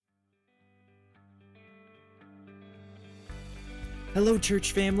Hello,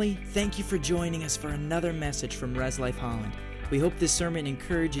 church family. Thank you for joining us for another message from Res Life Holland. We hope this sermon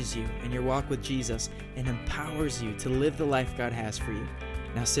encourages you in your walk with Jesus and empowers you to live the life God has for you.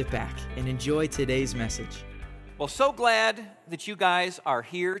 Now sit back and enjoy today's message. Well, so glad that you guys are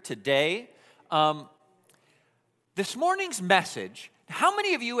here today. This morning's message, how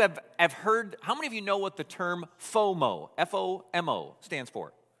many of you have heard, how many of you know what the term FOMO, F-O-M-O, stands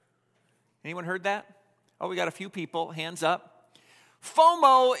for? Anyone heard that? Oh, we got a few people, hands up.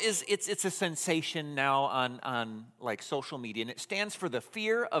 FOMO it's a sensation now on like social media, and it stands for the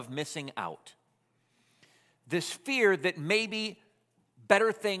fear of missing out. This fear that maybe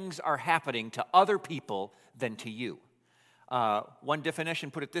better things are happening to other people than to you. One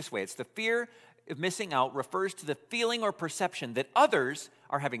definition put it this way: it's the fear of missing out refers to the feeling or perception that others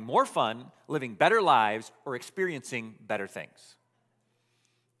are having more fun, living better lives, or experiencing better things.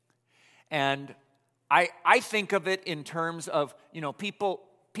 And I think of it in terms of,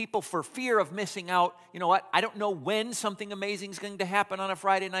 people for fear of missing out. You know what? I don't know when something amazing is going to happen on a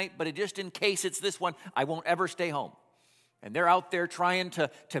Friday night, but just in case it's this one, I won't ever stay home. And they're out there trying to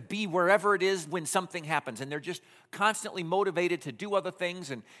be wherever it is when something happens. And they're just constantly motivated to do other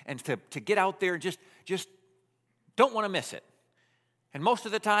things and to get out there and just don't want to miss it. And most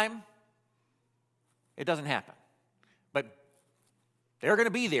of the time, it doesn't happen. But they're going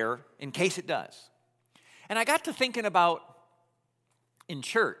to be there in case it does. And I got to thinking about in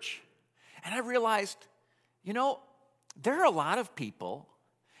church, and I realized, there are a lot of people,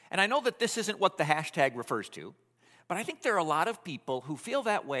 and I know that this isn't what the hashtag refers to, but I think there are a lot of people who feel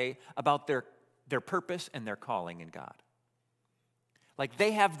that way about their purpose and their calling in God. Like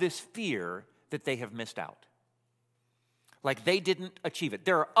they have this fear that they have missed out. Like they didn't achieve it.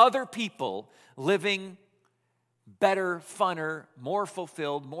 There are other people living better, funner, more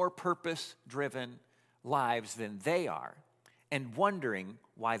fulfilled, more purpose-driven lives than they are, and wondering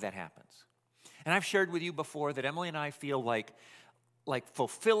why that happens. And I've shared with you before that Emily and I feel like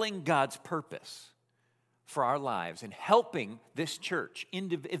fulfilling God's purpose for our lives and helping this church,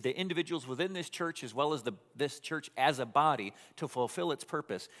 the individuals within this church as well as this church as a body to fulfill its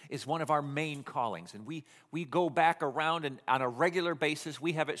purpose is one of our main callings. And we go back around, and on a regular basis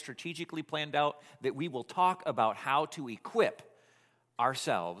we have it strategically planned out that we will talk about how to equip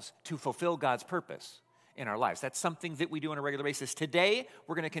ourselves to fulfill God's purpose in our lives. That's something that we do on a regular basis. Today,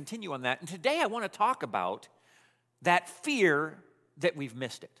 we're going to continue on that. And today, I want to talk about that fear that we've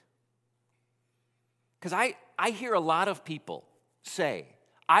missed it. Because I hear a lot of people say,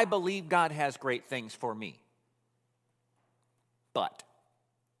 I believe God has great things for me. But,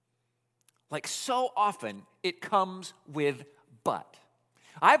 like so often, it comes with but.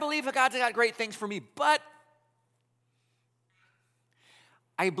 I believe that God's got great things for me, but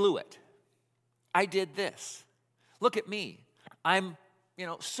I blew it. I did this. Look at me. I'm,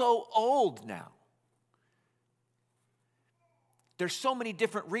 so old now. There's so many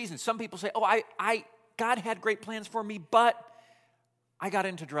different reasons. Some people say, God had great plans for me, but I got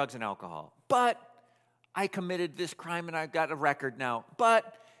into drugs and alcohol. But I committed this crime and I've got a record now.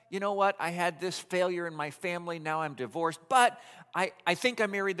 But you know what? I had this failure in my family. Now I'm divorced. But I think I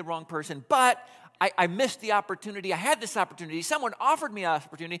married the wrong person. But I missed the opportunity. I had this opportunity. Someone offered me an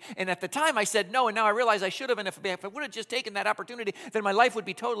opportunity, and at the time I said no, and now I realize I should have, and if I would have just taken that opportunity, then my life would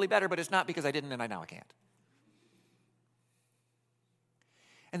be totally better, but it's not because I didn't, and now I can't.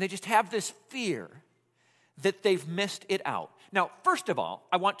 And they just have this fear that they've missed it out. Now, first of all,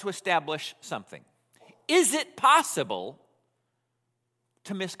 I want to establish something. Is it possible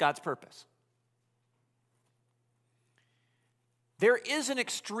to miss God's purpose? There is an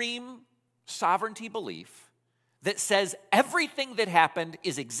extreme sovereignty belief that says everything that happened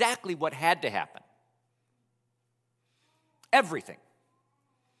is exactly what had to happen. Everything.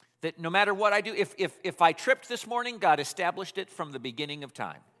 That no matter what I do, if I tripped this morning, God established it from the beginning of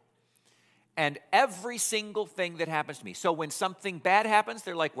time. And every single thing that happens to me. So when something bad happens,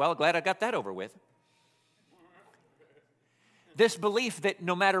 they're like, well, glad I got that over with. This belief that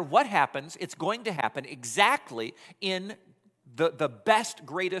no matter what happens, it's going to happen exactly in the best,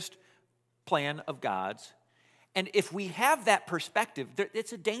 greatest plan of God's. And if we have that perspective,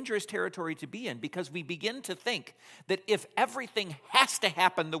 it's a dangerous territory to be in, because we begin to think that if everything has to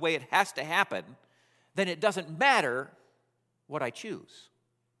happen the way it has to happen, then it doesn't matter what I choose.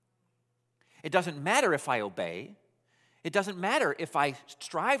 It doesn't matter if I obey. It doesn't matter if I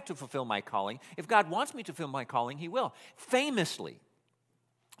strive to fulfill my calling. If God wants me to fulfill my calling, He will. Famously,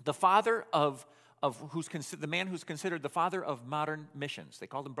 the father of the man who's considered the father of modern missions. They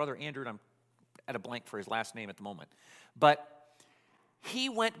called him Brother Andrew, and I'm at a blank for his last name at the moment. But he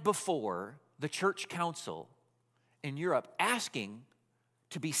went before the church council in Europe asking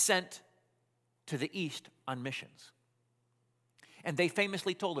to be sent to the East on missions. And they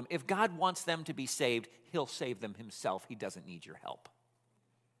famously told him, if God wants them to be saved, he'll save them himself. He doesn't need your help.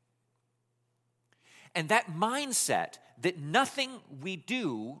 And that mindset that nothing we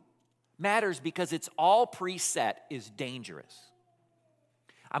do matters because it's all preset is dangerous.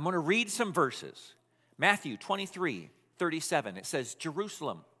 I'm going to read some verses. Matthew 23:37. It says,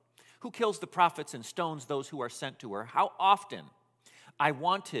 Jerusalem, who kills the prophets and stones those who are sent to her? How often I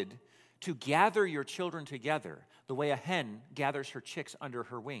wanted to gather your children together the way a hen gathers her chicks under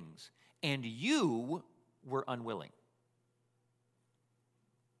her wings, and you were unwilling.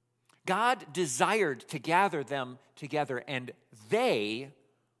 God desired to gather them together, and they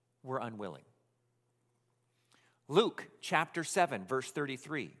were unwilling. Luke chapter 7, verse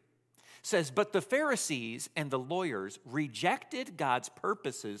 33 says, but the Pharisees and the lawyers rejected God's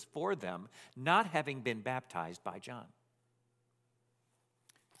purposes for them, not having been baptized by John.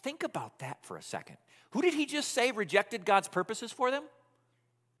 Think about that for a second. Who did he just say rejected God's purposes for them?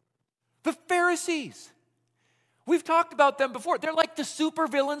 The Pharisees. We've talked about them before. They're like the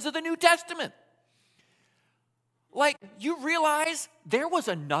supervillains of the New Testament. Like, you realize there was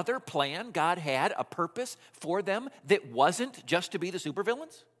another plan God had, a purpose for them that wasn't just to be the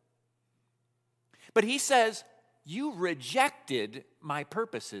supervillains? But he says, you rejected my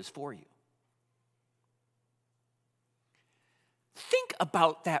purposes for you. Think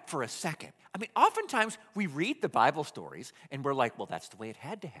about that for a second. I mean, oftentimes we read the Bible stories and we're like, well, that's the way it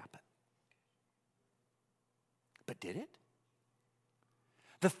had to happen. But did it?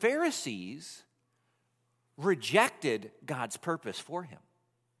 The Pharisees rejected God's purpose for him.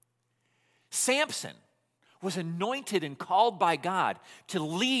 Samson was anointed and called by God to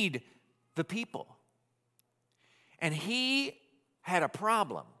lead the people. And he had a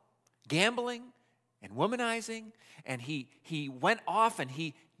problem, gambling and womanizing, and he went off and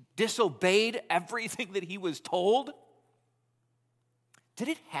he disobeyed everything that he was told. Did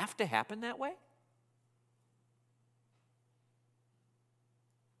it have to happen that way?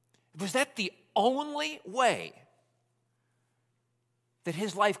 Was that the only way that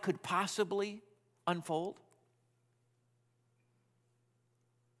his life could possibly unfold?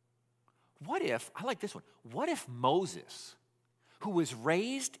 What if, I like this one, what if Moses, who was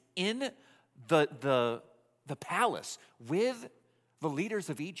raised in the palace with the leaders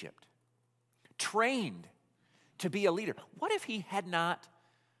of Egypt, trained to be a leader, what if he had not,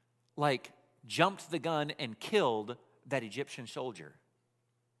 jumped the gun and killed that Egyptian soldier?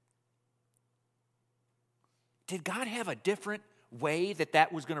 Did God have a different way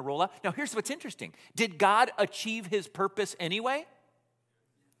that was going to roll out? Now, here's what's interesting. Did God achieve his purpose anyway?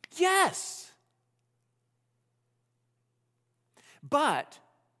 Yes. But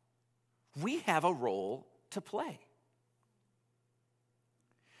we have a role to play.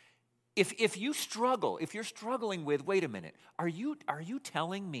 If you struggle, if you're struggling with, wait a minute, are you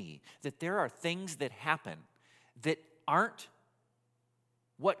telling me that there are things that happen that aren't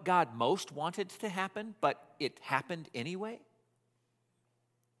what God most wanted to happen, but it happened anyway?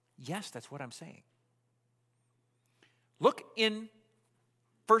 Yes, that's what I'm saying. Look in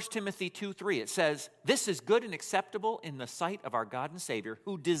 1 Timothy 2:3. It says, this is good and acceptable in the sight of our God and Savior,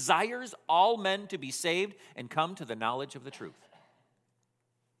 who desires all men to be saved and come to the knowledge of the truth.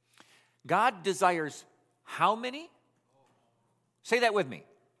 God desires how many? Say that with me.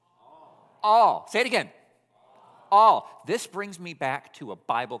 All. Say it again. All. This brings me back to a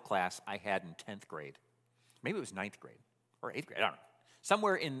Bible class I had in 10th grade. Maybe it was 9th grade or 8th grade. I don't know.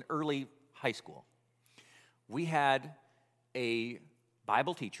 Somewhere in early high school. We had a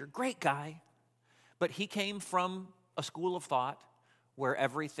Bible teacher, great guy, but he came from a school of thought where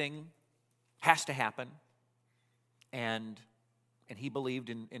everything has to happen, and he believed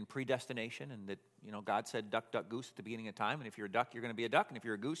in predestination, and that, God said duck, duck, goose at the beginning of time, and if you're a duck, you're going to be a duck, and if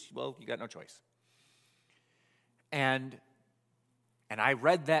you're a goose, well, you got no choice. And I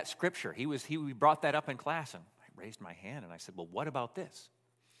read that scripture. He brought that up in class, and I raised my hand, and I said, well, what about this?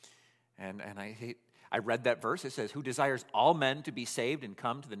 And I read that verse. It says, who desires all men to be saved and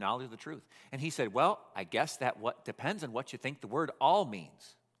come to the knowledge of the truth. And he said, well, I guess that depends on what you think the word all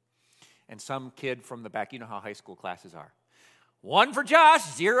means. And some kid from the back, you know how high school classes are. 1 for Josh,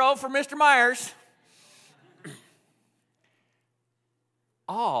 0 for Mr. Myers.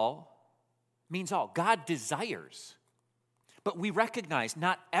 All means all. God desires. But we recognize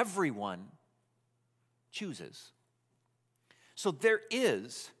not everyone chooses. So it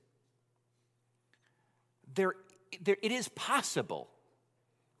is possible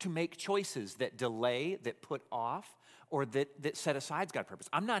to make choices that delay, that put off, or that set aside God's purpose.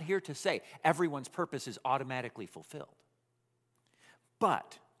 I'm not here to say everyone's purpose is automatically fulfilled.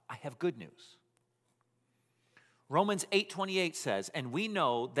 But I have good news. Romans 8:28 says, and we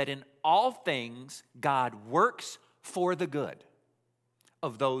know that in all things God works for the good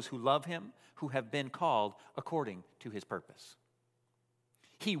of those who love him, who have been called according to his purpose.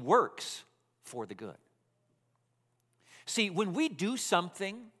 He works for the good. See, when we do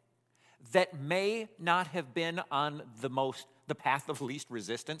something that may not have been on the path of least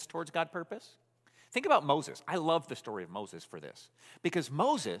resistance towards God's purpose, think about Moses. I love the story of Moses for this, because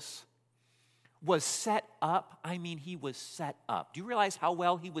Moses was set up. I mean, he was set up. Do you realize how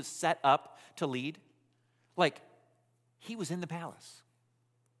well he was set up to lead? Like, he was in the palace.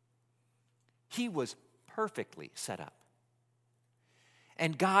 He was perfectly set up.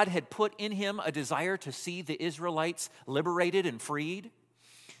 And God had put in him a desire to see the Israelites liberated and freed,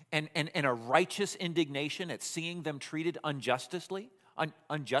 and a righteous indignation at seeing them treated unjustly.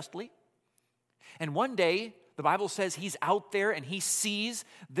 And one day, the Bible says he's out there and he sees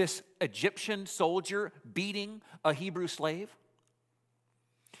this Egyptian soldier beating a Hebrew slave.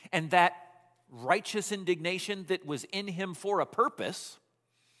 And that righteous indignation that was in him for a purpose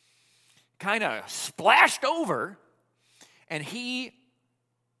kind of splashed over, and he,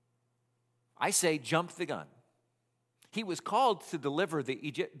 I say, jumped the gun. He was called to deliver the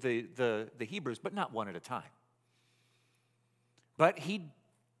Hebrews, but not one at a time. But he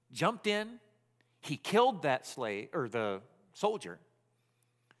jumped in. He killed that slave, or the soldier.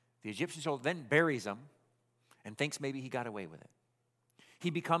 The Egyptian soldier then buries him and thinks maybe he got away with it.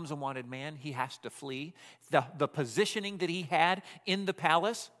 He becomes a wanted man. He has to flee. The positioning that he had in the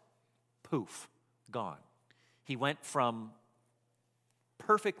palace, poof, gone. He went from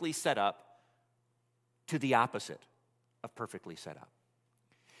perfectly set up to the opposite of perfectly set up.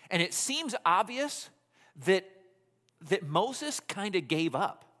 And it seems obvious that Moses kind of gave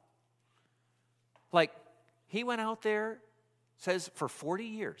up. Like, he went out there, says, for 40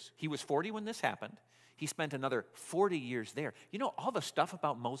 years. He was 40 when this happened. He spent another 40 years there. You know, all the stuff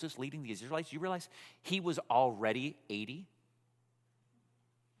about Moses leading the Israelites, you realize he was already 80?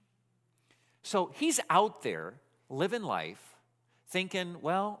 So he's out there living life thinking,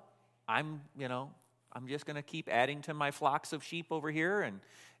 well, I'm just going to keep adding to my flocks of sheep over here,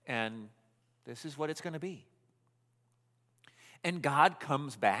 and this is what it's going to be. And God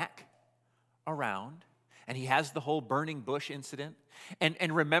comes back around, and he has the whole burning bush incident.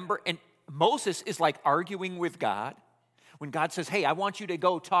 And remember, and Moses is like arguing with God when God says, hey, I want you to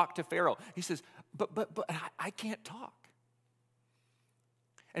go talk to Pharaoh. He says, but I can't talk.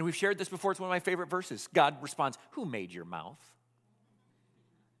 And we've shared this before. It's one of my favorite verses. God responds, who made your mouth?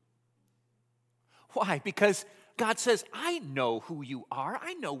 Why? Because God says, I know who you are.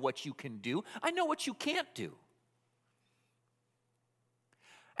 I know what you can do. I know what you can't do.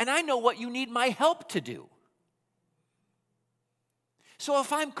 And I know what you need my help to do. So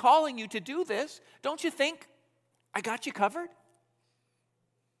if I'm calling you to do this, don't you think I got you covered?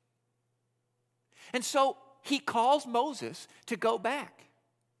 And so he calls Moses to go back.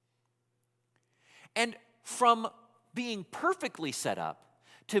 And from being perfectly set up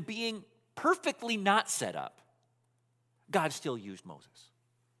to being perfectly not set up, God still used Moses.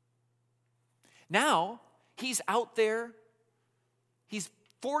 Now, he's out there, he's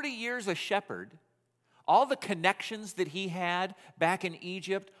 40 years a shepherd. All the connections that he had back in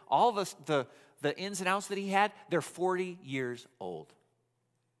Egypt, all the ins and outs that he had, they're 40 years old.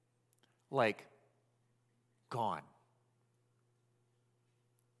 Like, gone.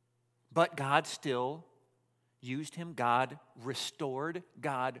 But God still used him. God restored,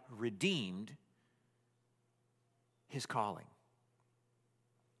 God redeemed his calling.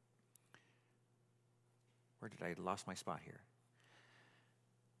 Where did I lost my spot here?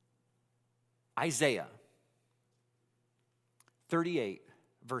 Isaiah 38,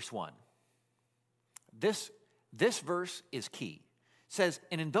 verse 1. This verse is key. It says,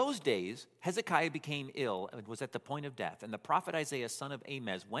 and in those days, Hezekiah became ill and was at the point of death. And the prophet Isaiah, son of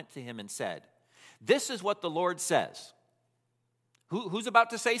Amoz, went to him and said, this is what the Lord says. Who's about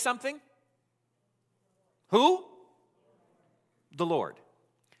to say something? Who? The Lord.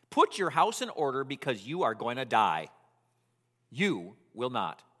 Put your house in order because you are going to die. You will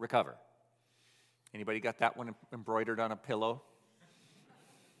not recover. Anybody got that one embroidered on a pillow?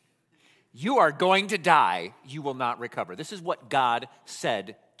 You are going to die. You will not recover. This is what God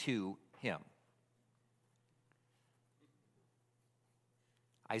said to him.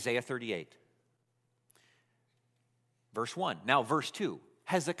 Isaiah 38. Verse 1. Now verse 2.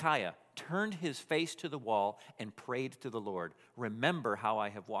 Hezekiah turned his face to the wall and prayed to the Lord. Remember how I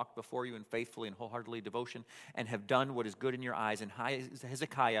have walked before you in faithfully and wholeheartedly devotion and have done what is good in your eyes. And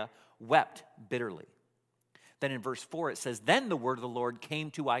Hezekiah wept bitterly. Then in verse 4 it says, then the word of the Lord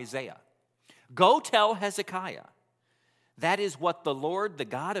came to Isaiah. Go tell Hezekiah, that is what the Lord, the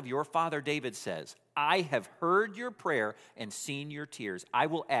God of your father David says. I have heard your prayer and seen your tears. I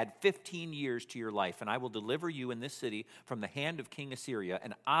will add 15 years to your life, and I will deliver you in this city from the hand of King Assyria,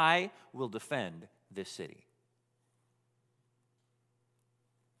 and I will defend this city.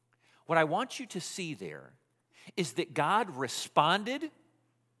 What I want you to see there is that God responded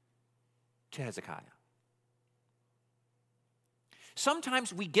to Hezekiah.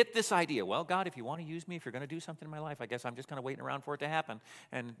 Sometimes we get this idea, well, God, if you want to use me, if you're going to do something in my life, I guess I'm just kind of waiting around for it to happen.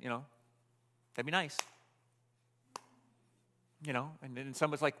 And, that'd be nice. And then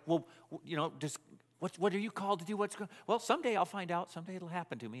someone's like, well, just what are you called to do? Well, someday I'll find out. Someday it'll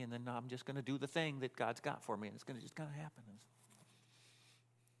happen to me, and then I'm just going to do the thing that God's got for me, and it's going to just kind of happen.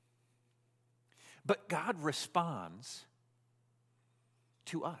 But God responds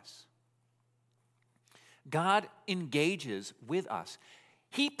to us. God engages with us.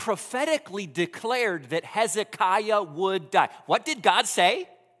 He prophetically declared that Hezekiah would die. What did God say?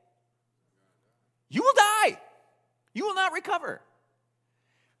 You will die. You will not recover.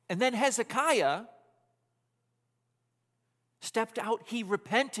 And then Hezekiah stepped out. He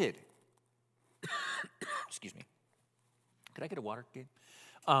repented. Excuse me. Could I get a water, Gabe?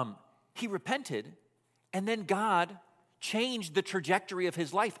 He repented, and then God changed the trajectory of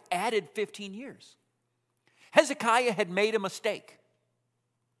his life, added 15 years. Hezekiah had made a mistake.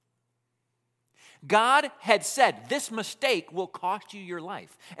 God had said, this mistake will cost you your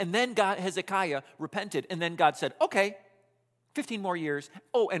life. And then Hezekiah repented, and then God said, okay, 15 more years.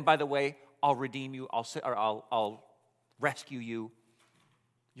 Oh, and by the way, I'll redeem you, I'll rescue you.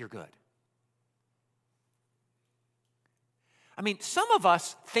 You're good. I mean, some of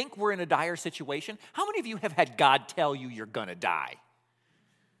us think we're in a dire situation. How many of you have had God tell you you're going to die?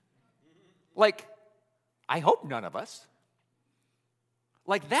 I hope none of us.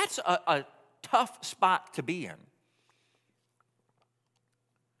 That's a tough spot to be in.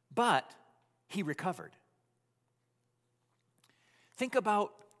 But he recovered. Think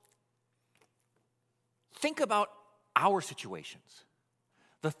about our situations.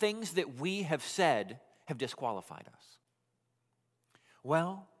 The things that we have said have disqualified us.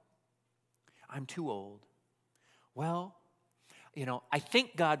 Well, I'm too old. Well, I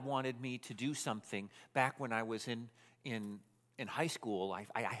think God wanted me to do something back when I was in high school.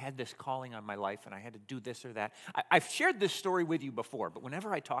 I had this calling on my life, and I had to do this or that. I've shared this story with you before, but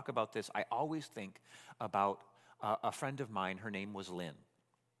whenever I talk about this, I always think about a friend of mine. Her name was Lynn.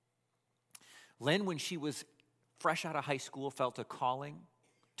 Lynn, when she was fresh out of high school, felt a calling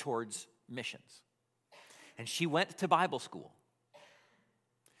towards missions. And she went to Bible school.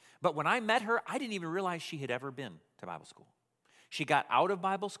 But when I met her, I didn't even realize she had ever been to Bible school. She got out of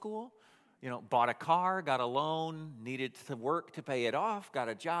Bible school, bought a car, got a loan, needed to work to pay it off, got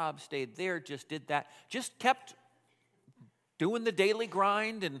a job, stayed there, just did that. Just kept doing the daily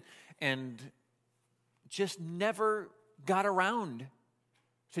grind and just never got around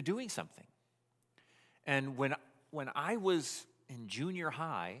to doing something. And when I was in junior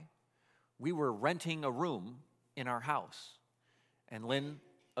high, we were renting a room in our house. And Lynn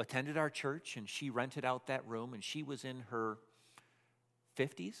attended our church, and she rented out that room, and she was in her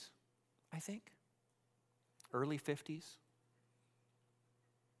 50s, I think, early 50s,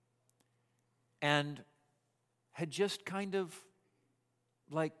 and had just kind of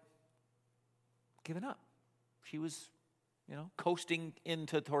given up. She was, coasting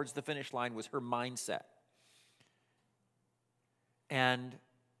towards the finish line was her mindset. And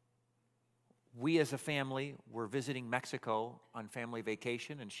we as a family were visiting Mexico on family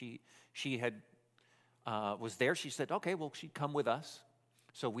vacation, and she had was there. She said, okay, well, she'd come with us.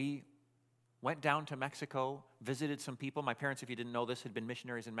 So we went down to Mexico, visited some people. My parents, if you didn't know this, had been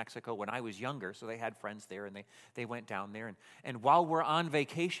missionaries in Mexico when I was younger, so they had friends there, and they went down there. And while we're on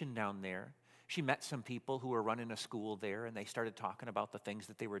vacation down there, she met some people who were running a school there, and they started talking about the things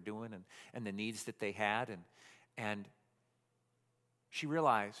that they were doing and the needs that they had. And she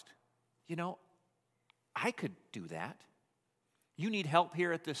realized, I could do that. You need help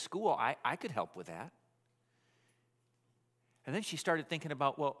here at this school. I could help with that. And then she started thinking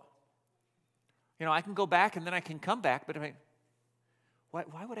about, well, I can go back and then I can come back, but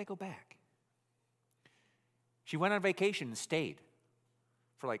why would I go back? She went on vacation and stayed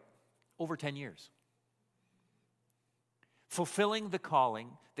for over 10 years. fulfilling the calling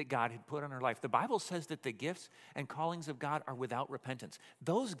that God had put on her life. The Bible says that the gifts and callings of God are without repentance.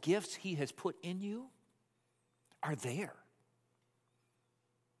 Those gifts he has put in you are there.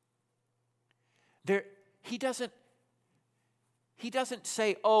 He doesn't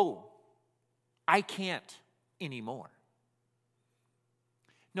say, oh, I can't anymore.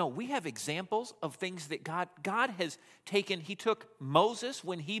 No, we have examples of things that God has taken. He took Moses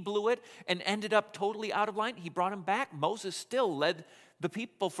when he blew it and ended up totally out of line. He brought him back. Moses still led the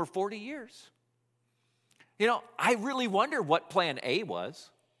people for 40 years. You know, I really wonder what plan A was.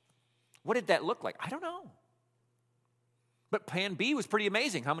 What did that look like? I don't know. But plan B was pretty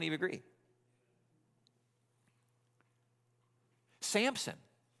amazing. How many of you agree? Samson,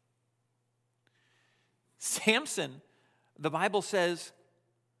 the Bible says,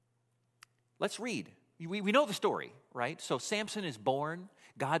 let's read. We know the story, right? So Samson is born.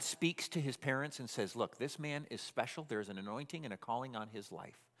 God speaks to his parents and says, look, this man is special. There's an anointing and a calling on his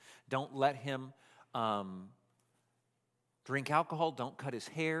life. Don't let him drink alcohol. Don't cut his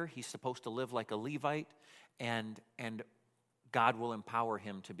hair. He's supposed to live like a Levite. And God will empower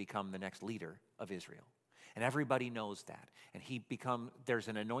him to become the next leader of Israel. And everybody knows that. And there's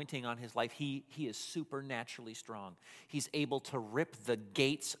an anointing on his life. He is supernaturally strong. He's able to rip the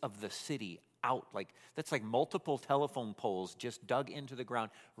gates of the city out. That's like multiple telephone poles just dug into the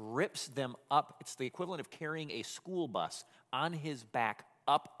ground, rips them up. It's the equivalent of carrying a school bus on his back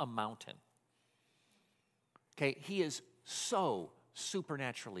up a mountain. Okay, he is so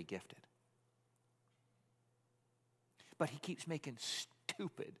supernaturally gifted. But he keeps making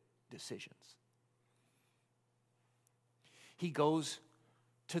stupid decisions. He goes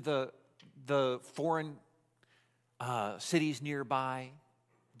to the foreign cities nearby,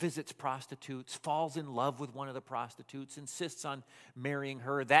 visits prostitutes, falls in love with one of the prostitutes, insists on marrying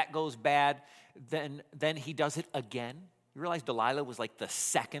her. That goes bad. Then he does it again. You realize Delilah was like the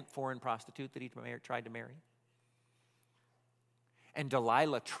second foreign prostitute that he tried to marry? And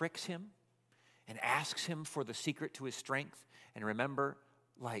Delilah tricks him and asks him for the secret to his strength. And remember,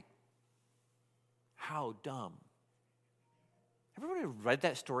 how dumb. Everybody read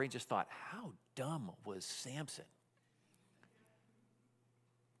that story and just thought, how dumb was Samson?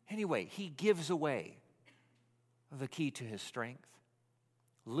 Anyway, he gives away the key to his strength,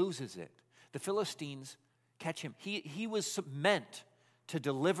 loses it. The Philistines catch him. He was meant to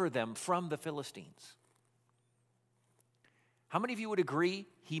deliver them from the Philistines. How many of you would agree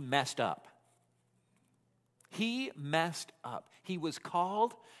he messed up? He messed up. He was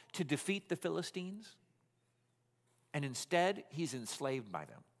called to defeat the Philistines, and instead, he's enslaved by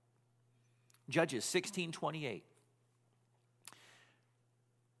them. Judges 16:28.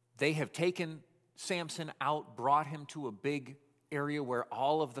 They have taken Samson out, brought him to a big area where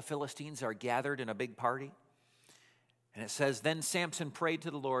all of the Philistines are gathered in a big party. And it says, then Samson prayed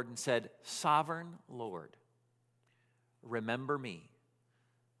to the Lord and said, Sovereign Lord, remember me.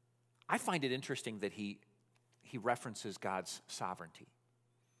 I find it interesting that he references God's sovereignty,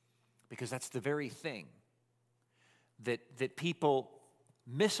 because that's the very thing that people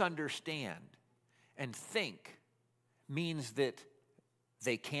misunderstand and think means that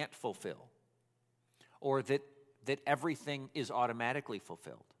they can't fulfill, or that everything is automatically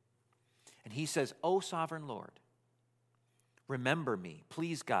fulfilled. And he says, "O sovereign Lord, remember me.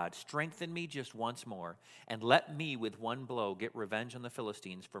 Please, God, strengthen me just once more, and let me with one blow get revenge on the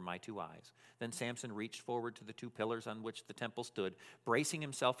Philistines for my 2 eyes." Then Samson reached forward to the 2 pillars on which the temple stood, bracing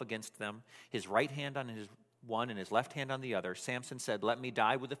himself against them, his right hand on his one and his left hand on the other. Samson said, "Let me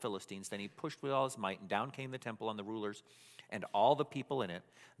die with the Philistines." Then he pushed with all his might, and down came the temple on the rulers and all the people in it.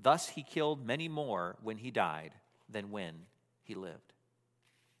 Thus he killed many more when he died than when he lived.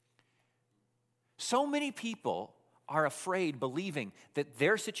 So many people are afraid, believing that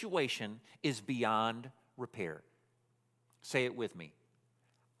their situation is beyond repair. Say it with me.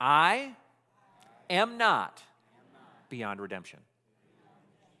 I am not beyond redemption.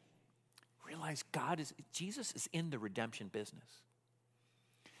 Realize Jesus is in the redemption business.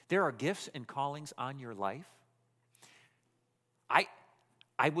 There are gifts and callings on your life.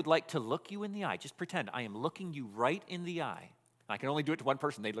 I would like to look you in the eye. Just pretend I am looking you right in the eye. I can only do it to one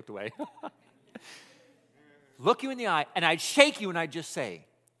person. They looked away. Look you in the eye, and I'd shake you, and I'd just say,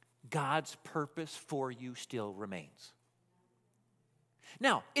 God's purpose for you still remains.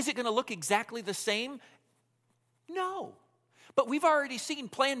 Now, is it going to look exactly the same? No. But we've already seen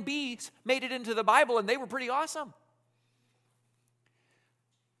Plan B's made it into the Bible, and they were pretty awesome.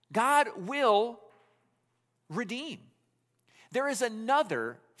 God will redeem. There is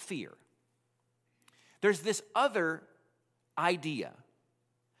another fear. There's this other idea.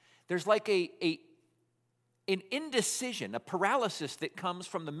 There's like a an indecision, a paralysis that comes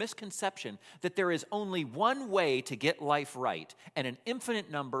from the misconception that there is only one way to get life right and an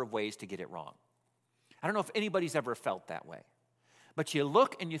infinite number of ways to get it wrong. I don't know if anybody's ever felt that way. But you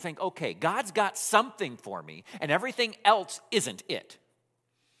look and you think, okay, God's got something for me, and everything else isn't it.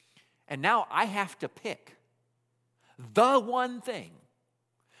 And now I have to pick the one thing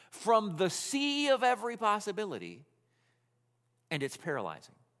from the sea of every possibility, and it's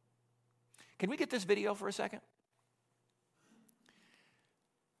paralyzing. Can we get this video for a second?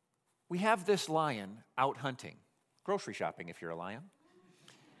 We have this lion out hunting, grocery shopping if you're a lion,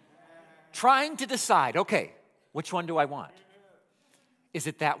 trying to decide, okay, which one do I want? Is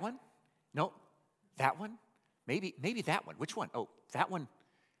it that one? No, that one? Maybe that one. Which one? Oh, that one.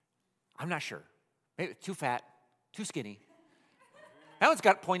 I'm not sure. Maybe too fat, too skinny. That one's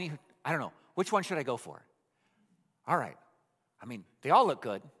got pointy. I don't know. Which one should I go for? All right. I mean, they all look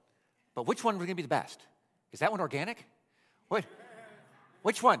good, but which one is going to be the best? Is that one organic? What?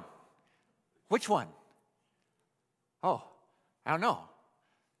 Which one? Which one? Oh, I don't know.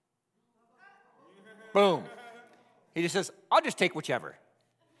 Boom. He just says, I'll just take whichever.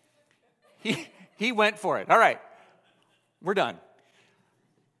 He went for it. All right. We're done.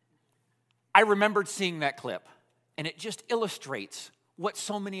 I remembered seeing that clip, and it just illustrates what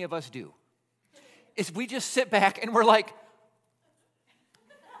so many of us do. Is we just sit back and we're like,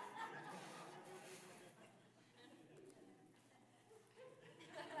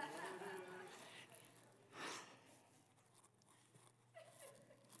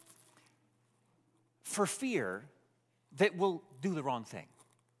 for fear that we'll do the wrong thing.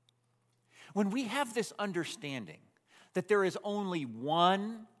 When we have this understanding that there is only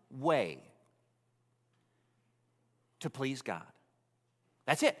one way to please God,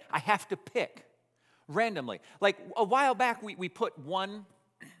 that's it. I have to pick randomly. Like a while back, we put one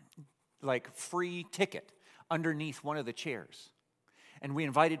free ticket underneath one of the chairs. And we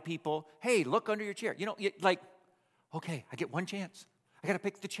invited people, hey, look under your chair. Okay, I get one chance. I got to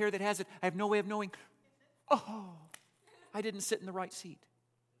pick the chair that has it. I have no way of knowing. Oh, I didn't sit in the right seat.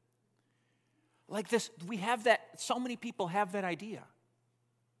 Like this, we have that, so many people have that idea.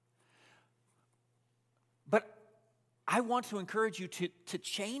 But I want to encourage you to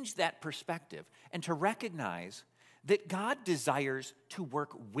change that perspective and to recognize that God desires to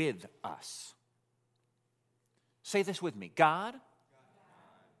work with us. Say this with me. God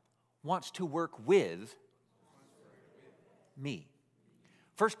wants to work with me.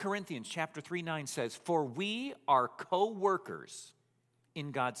 1 Corinthians chapter 3:9 says, for we are co-workers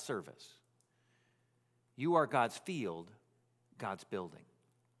in God's service. You are God's field, God's building.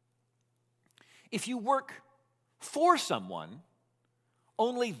 If you work for someone,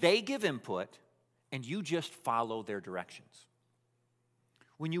 only they give input and you just follow their directions.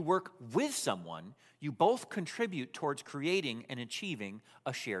 When you work with someone, you both contribute towards creating and achieving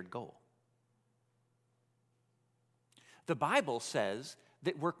a shared goal. The Bible says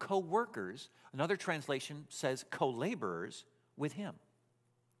that we're co-workers. Another translation says co-laborers with him.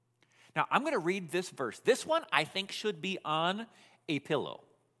 Now, I'm going to read this verse. This one, I think, should be on a pillow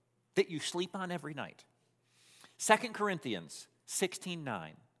that you sleep on every night. 2 Corinthians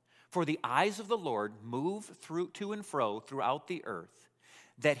 16:9. For the eyes of the Lord move to and fro throughout the earth,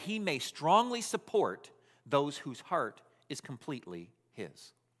 that he may strongly support those whose heart is completely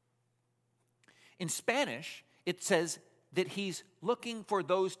his. In Spanish, it says that he's looking for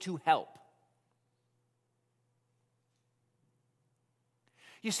those to help.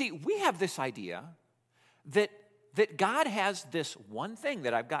 You see, we have this idea that God has this one thing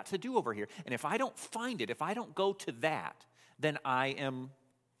that I've got to do over here. And if I don't find it, if I don't go to that, then I'm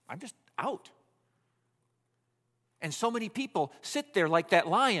just out. And so many people sit there like that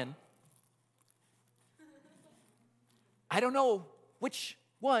lion. I don't know which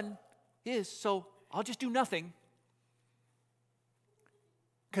one is, so I'll just do nothing.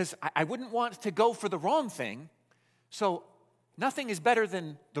 Because I wouldn't want to go for the wrong thing, so nothing is better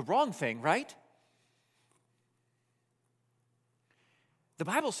than the wrong thing, right? The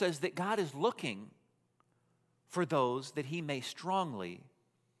Bible says that God is looking for those that he may strongly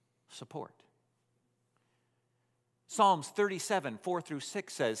support. Psalms 37:4-6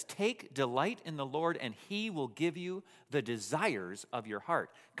 says, take delight in the Lord, and he will give you the desires of your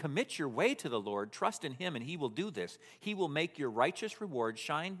heart. Commit your way to the Lord, trust in him, and he will do this. He will make your righteous reward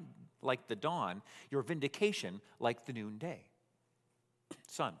shine like the dawn, your vindication like the noonday.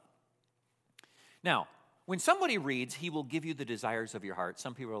 Son. Now, when somebody reads, he will give you the desires of your heart,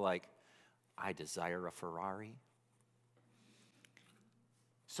 some people are like, I desire a Ferrari.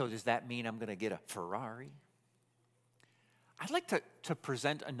 So does that mean I'm going to get a Ferrari? I'd like to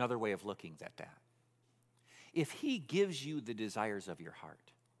present another way of looking at that. if he gives you the desires of your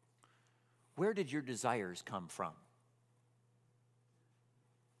heart, where did your desires come from?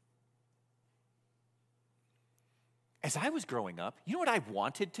 As I was growing up, you know what I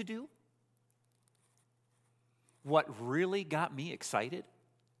wanted to do? What really got me excited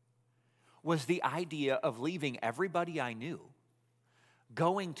was the idea of leaving everybody I knew,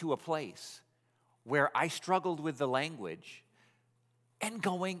 going to a place where I struggled with the language, and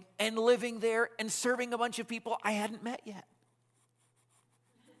going and living there and serving a bunch of people I hadn't met yet.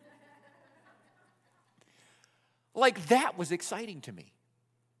 Like, that was exciting to me.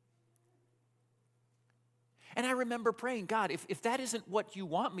 And I remember praying, God, if that isn't what you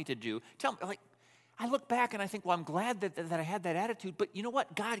want me to do, tell me. Like, I look back and I think, well, I'm glad that I had that attitude, but you know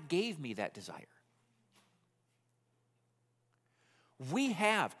what? God gave me that desire.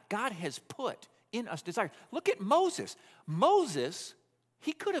 God has put in us desire. Look at Moses. Moses,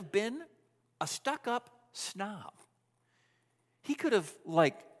 he could have been a stuck-up snob. He could have,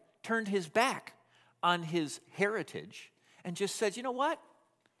 turned his back on his heritage and just said, you know what?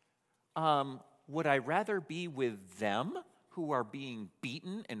 Would I rather be with them who are being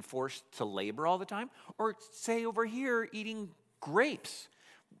beaten and forced to labor all the time, or say over here eating grapes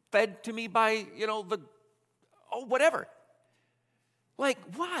fed to me by, whatever. Like,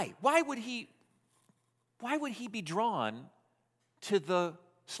 why? Why would he be drawn to the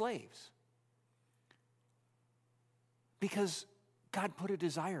slaves? Because God put a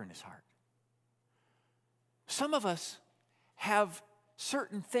desire in his heart. Some of us have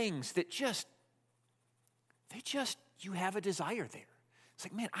certain things that you have a desire there. It's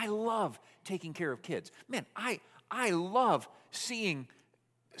like, man, I love taking care of kids. Man, I love seeing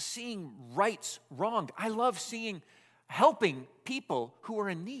rights wronged. I love helping people who are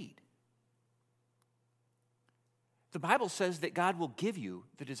in need. The Bible says that God will give you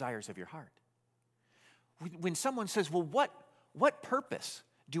the desires of your heart. When someone says, well, what purpose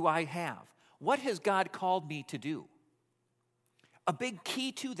do I have? What has God called me to do? A big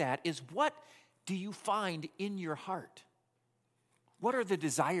key to that is, what do you find in your heart? What are the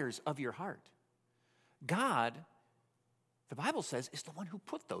desires of your heart? God, the Bible says, is the one who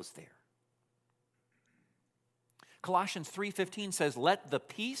put those there. Colossians 3:15 says, let the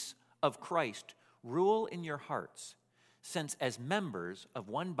peace of Christ rule in your hearts, since as members of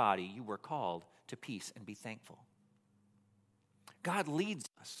one body you were called to peace, and be thankful. God leads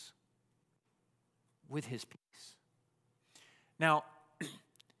us with his peace. Now,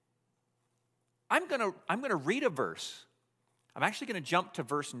 I'm going to read a verse. I'm actually going to jump to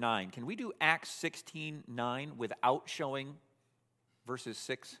verse 9. Can we do Acts 16:9 without showing verses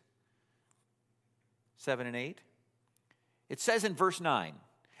 6, 7, and 8? It says in verse 9,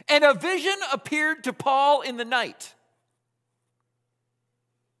 and a vision appeared to Paul in the night.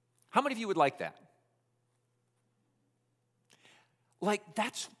 How many of you would like that? Like,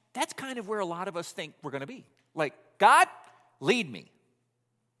 that's kind of where a lot of us think we're going to be. Like, God, lead me.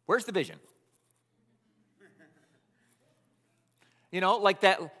 Where's the vision? Like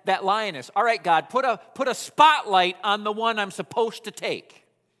that lioness. All right, God, put a spotlight on the one I'm supposed to take.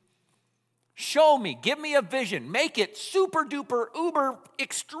 Show me, give me a vision. Make it super duper, uber,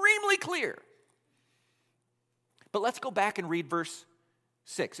 extremely clear. But let's go back and read verse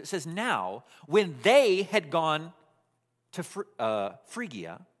 6. It says, now, when they had gone to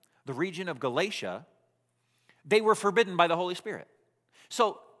Phrygia, the region of Galatia, they were forbidden by the Holy Spirit.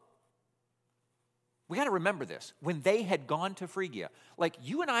 So, we got to remember this. When they had gone to Phrygia, like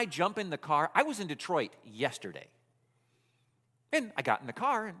you and I jump in the car. I was in Detroit yesterday. And I got in the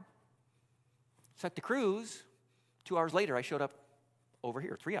car and set the cruise. 2 hours later, I showed up over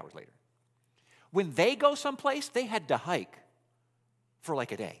here, 3 hours later. When they go someplace, they had to hike for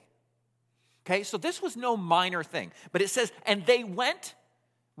like a day. Okay, so this was no minor thing. But it says, and they went,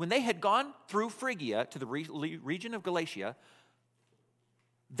 when they had gone through Phrygia to the region of Galatia,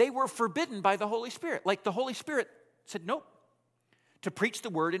 they were forbidden by the Holy Spirit. Like the Holy Spirit said, nope, to preach the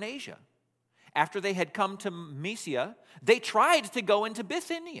word in Asia. After they had come to Mysia, they tried to go into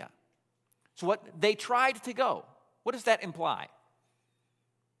Bithynia. So they tried to go. What does that imply?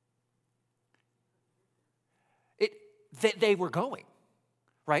 They were going,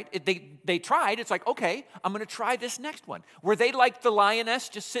 right? They tried. It's like, okay, I'm going to try this next one. Were they like the lioness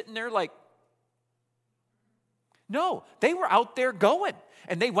just sitting there like? No, they were out there going.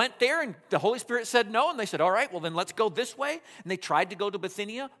 And they went there and the Holy Spirit said no. And they said, all right, well then let's go this way. And they tried to go to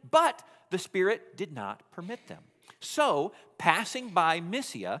Bithynia, but the Spirit did not permit them. So, passing by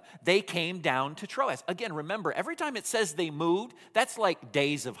Mysia, they came down to Troas. Again, remember, every time it says they moved, that's like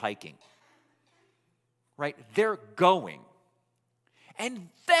days of hiking. Right? They're going. And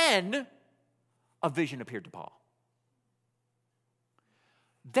then a vision appeared to Paul.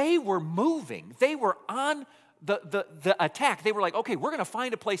 They were moving. They were on the attack. They were like, okay, we're going to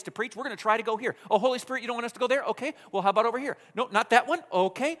find a place to preach. We're going to try to go here. Oh, Holy Spirit, you don't want us to go there? Okay, well, how about over here? No, not that one?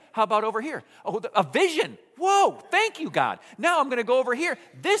 Okay, how about over here? Oh, a vision. Whoa, thank you, God. Now I'm going to go over here.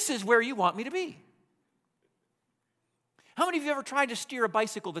 This is where you want me to be. How many of you ever tried to steer a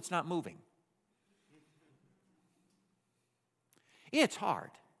bicycle that's not moving? It's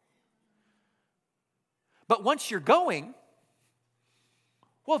hard. But once you're going,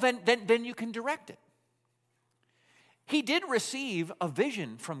 well, then you can direct it. He did receive a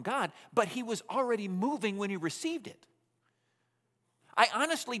vision from God, but he was already moving when he received it. I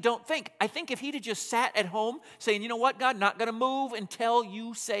honestly don't think. I think if he'd have just sat at home saying, you know what, God, not going to move until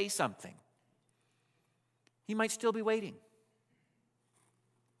you say something, he might still be waiting.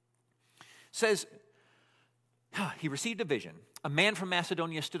 Says, he received a vision. A man from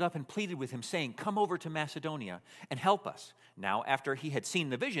Macedonia stood up and pleaded with him, saying, come over to Macedonia and help us. Now, after he had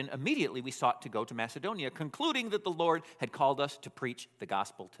seen the vision, immediately we sought to go to Macedonia, concluding that the Lord had called us to preach the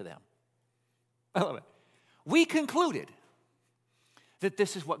gospel to them. I love it. We concluded that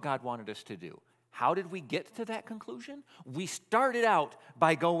this is what God wanted us to do. How did we get to that conclusion? We started out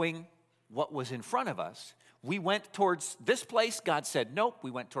by going what was in front of us. We went towards this place. God said, nope. We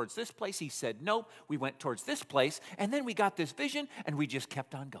went towards this place. He said, nope. We went towards this place. And then we got this vision, and we just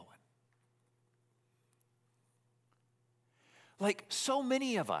kept on going. Like so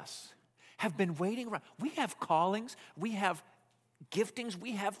many of us have been waiting around. We have callings. We have giftings.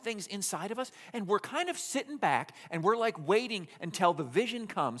 We have things inside of us. And we're kind of sitting back, and we're like waiting until the vision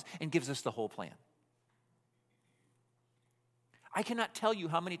comes and gives us the whole plan. I cannot tell you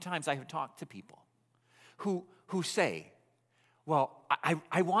how many times I have talked to people who say, well,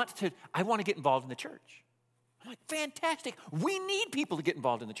 I want to get involved in the church. I'm like, fantastic. We need people to get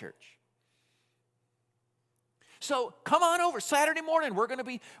involved in the church. So come on over Saturday morning. We're going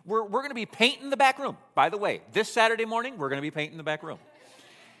to be painting the back room. By the way, this Saturday morning we're going to be painting the back room.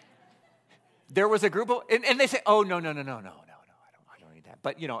 There was a group of, and they say, oh no, I don't need that.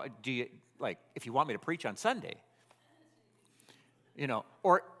 But do you like if you want me to preach on Sunday?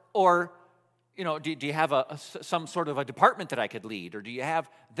 Or do you have some sort of a department that I could lead? Or do you have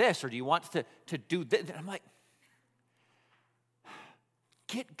this? Or do you want to do this? And I'm like,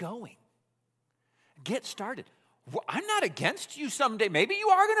 get going. Get started. I'm not against you someday. Maybe you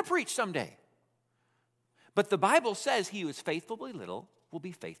are going to preach someday. But the Bible says he who is faithful with little will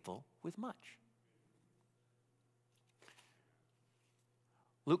be faithful with much.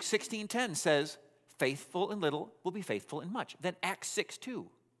 Luke 16:10 says, faithful in little will be faithful in much. Then Acts 6:2.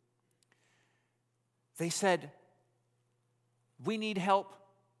 They said, we need help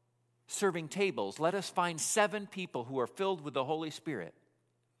serving tables. Let us find 7 people who are filled with the Holy Spirit.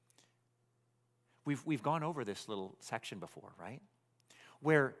 We've gone over this little section before, right?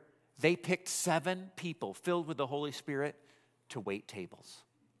 Where they picked 7 people filled with the Holy Spirit to wait tables.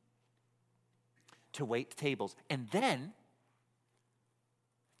 To wait tables. And then,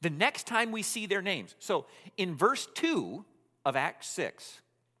 the next time we see their names. So, in verse 2 of Acts 6,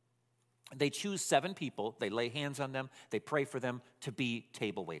 they choose 7 people, they lay hands on them, they pray for them to be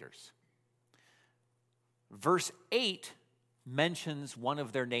table waiters. Verse 8 mentions one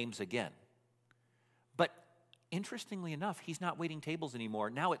of their names again. But interestingly enough, he's not waiting tables anymore.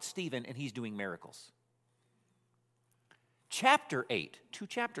 Now it's Stephen, and he's doing miracles. Chapter 8, 2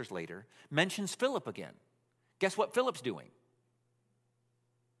 chapters later, mentions Philip again. Guess what Philip's doing?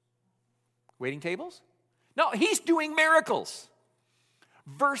 Waiting tables? No, he's doing miracles.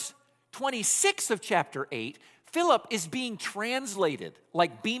 Verse 26 of chapter 8, Philip is being translated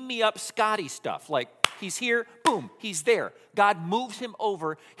like beam me up Scotty stuff. Like he's here, boom, he's there. God moves him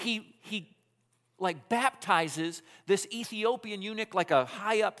over. He like baptizes this Ethiopian eunuch, like a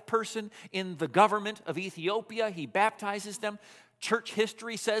high up person in the government of Ethiopia. He baptizes them. Church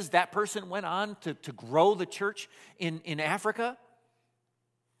history says that person went on to grow the church in Africa.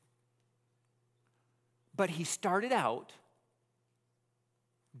 But he started out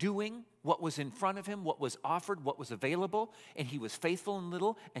doing what was in front of him, what was offered, what was available, and he was faithful in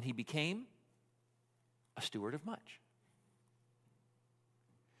little, and he became a steward of much.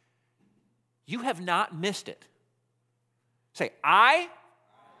 You have not missed it. Say, I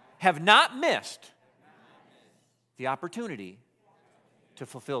have not missed the opportunity to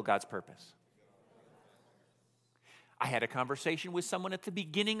fulfill God's purpose. I had a conversation with someone at the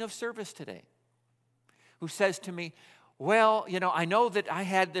beginning of service today who says to me, well, I know that I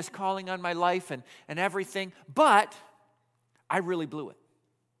had this calling on my life and everything, but I really blew it.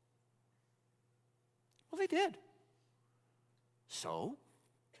 Well, they did. So?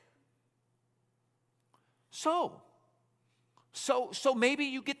 So maybe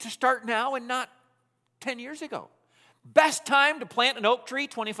you get to start now and not 10 years ago. Best time to plant an oak tree,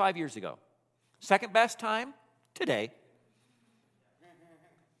 25 years ago. Second best time, today.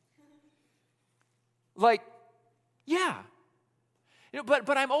 Like, yeah.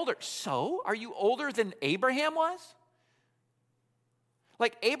 But I'm older. So, are you older than Abraham was?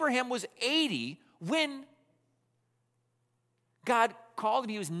 Like, Abraham was 80 when God called him.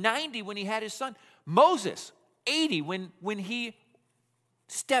 He was 90 when he had his son. Moses, 80 when he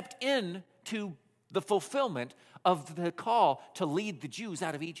stepped in to the fulfillment of the call to lead the Jews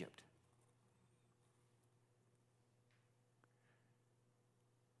out of Egypt.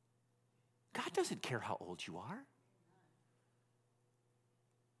 God doesn't care how old you are.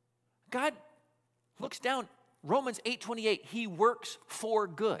 God looks down, Romans 8:28, he works for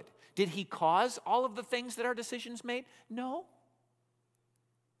good. Did he cause all of the things that our decisions made? No.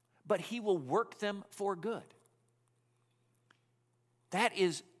 But he will work them for good. That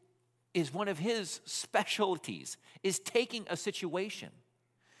is one of his specialties, is taking a situation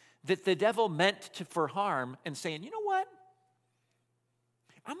that the devil meant for harm and saying, you know what?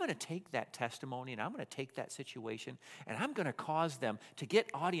 I'm going to take that testimony and I'm going to take that situation and I'm going to cause them to get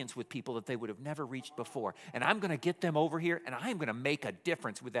audience with people that they would have never reached before. And I'm going to get them over here and I'm going to make a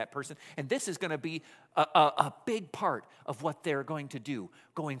difference with that person. And this is going to be a big part of what they're going to do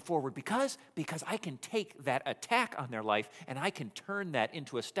going forward because I can take that attack on their life and I can turn that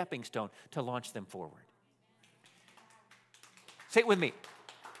into a stepping stone to launch them forward. Say it with me.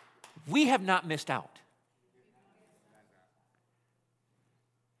 We have not missed out.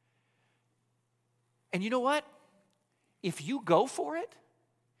 And you know what? If you go for it,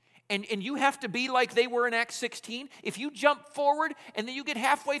 and you have to be like they were in Acts 16, if you jump forward and then you get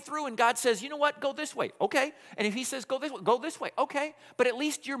halfway through and God says, you know what, go this way, okay. And if he says, go this way, okay. But at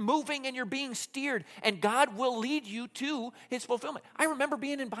least you're moving and you're being steered and God will lead you to his fulfillment. I remember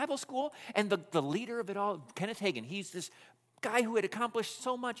being in Bible school and the leader of it all, Kenneth Hagin, he's this guy who had accomplished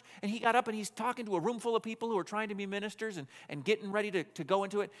so much, and he got up and he's talking to a room full of people who are trying to be ministers and getting ready to go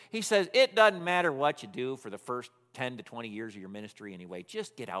into it. He says, it doesn't matter what you do for the first 10 to 20 years of your ministry anyway.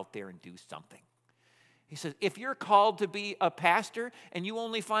 Just get out there and do something. He says, if you're called to be a pastor and you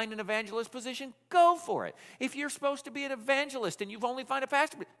only find an evangelist position, go for it. If you're supposed to be an evangelist and you've only found a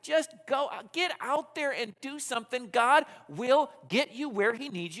pastor, just go, get out there and do something. God will get you where he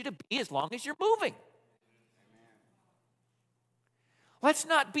needs you to be as long as you're moving. Let's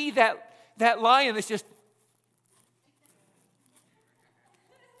not be that lion that's just...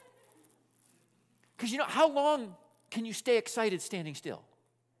 Because how long can you stay excited standing still?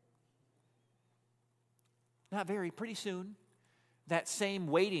 Not very. Pretty soon, that same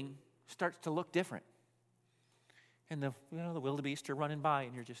waiting starts to look different. And the wildebeest are running by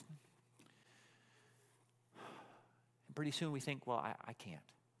and you're just... And pretty soon we think, well, I can't.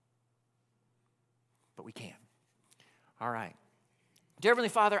 But we can. All right. Dear Heavenly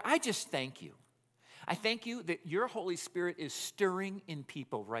Father, I just thank you. I thank you that your Holy Spirit is stirring in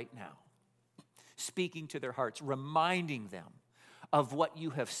people right now, speaking to their hearts, reminding them of what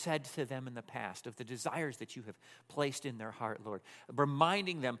you have said to them in the past, of the desires that you have placed in their heart, Lord,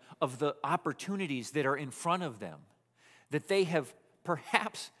 reminding them of the opportunities that are in front of them, that they have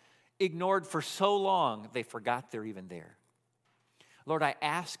perhaps ignored for so long they forgot they're even there. Lord, I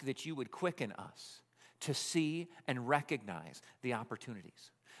ask that you would quicken us to see and recognize the opportunities.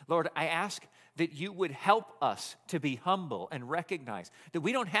 Lord, I ask that you would help us to be humble and recognize that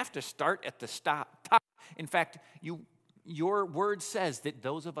we don't have to start at the top. In fact, your word says that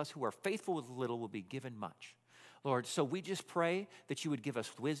those of us who are faithful with little will be given much. Lord, so we just pray that you would give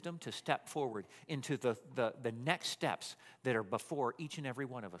us wisdom to step forward into the next steps that are before each and every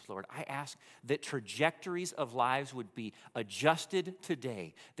one of us, Lord. I ask that trajectories of lives would be adjusted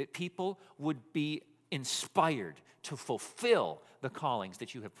today, that people would be inspired to fulfill the callings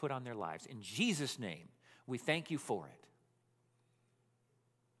that you have put on their lives. In Jesus' name, we thank you for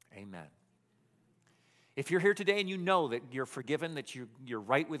it. Amen. If you're here today and you know that you're forgiven, that you're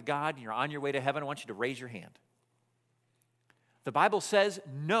right with God, and you're on your way to heaven, I want you to raise your hand. The Bible says,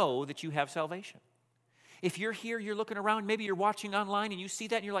 know that you have salvation. If you're here, you're looking around, maybe you're watching online and you see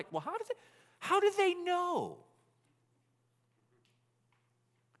that and you're like, well, how do they know?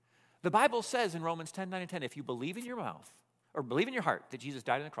 The Bible says in Romans 10, 9, and 10, if you believe in your mouth, or believe in your heart that Jesus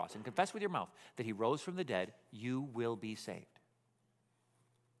died on the cross, and confess with your mouth that he rose from the dead, you will be saved.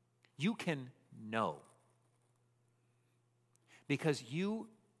 You can know. Because you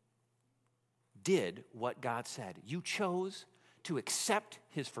did what God said. You chose to accept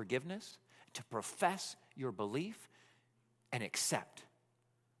his forgiveness, to profess your belief, and accept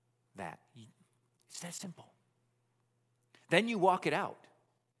that. It's that simple. Then you walk it out.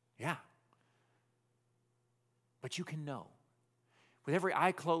 Yeah. But you can know. With every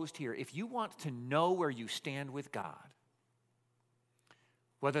eye closed here, if you want to know where you stand with God,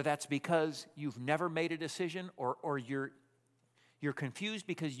 whether that's because you've never made a decision or you're confused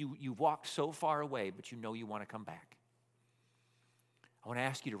because you walked so far away, but you know you want to come back, I want to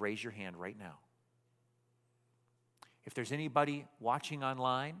ask you to raise your hand right now. If there's anybody watching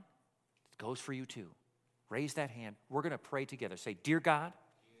online, it goes for you too. Raise that hand. We're going to pray together. Say, Dear God,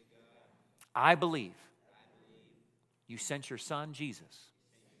 I believe you sent your son, Jesus,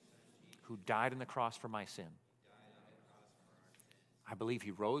 who died on the cross for my sin. I believe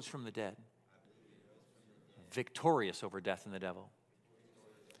he rose from the dead, victorious over death and the devil.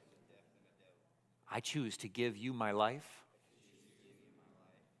 I choose to give you my life.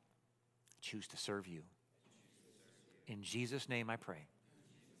 I choose to serve you. In Jesus' name I pray.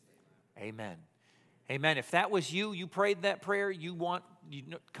 Amen. Amen. If that was you, you prayed that prayer,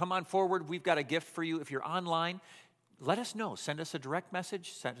 come on forward. We've got a gift for you. If you're online, let us know. Send us a direct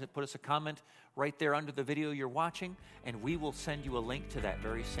message. Put us a comment right there under the video you're watching, and we will send you a link to that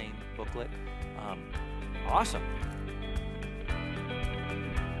very same booklet. Awesome.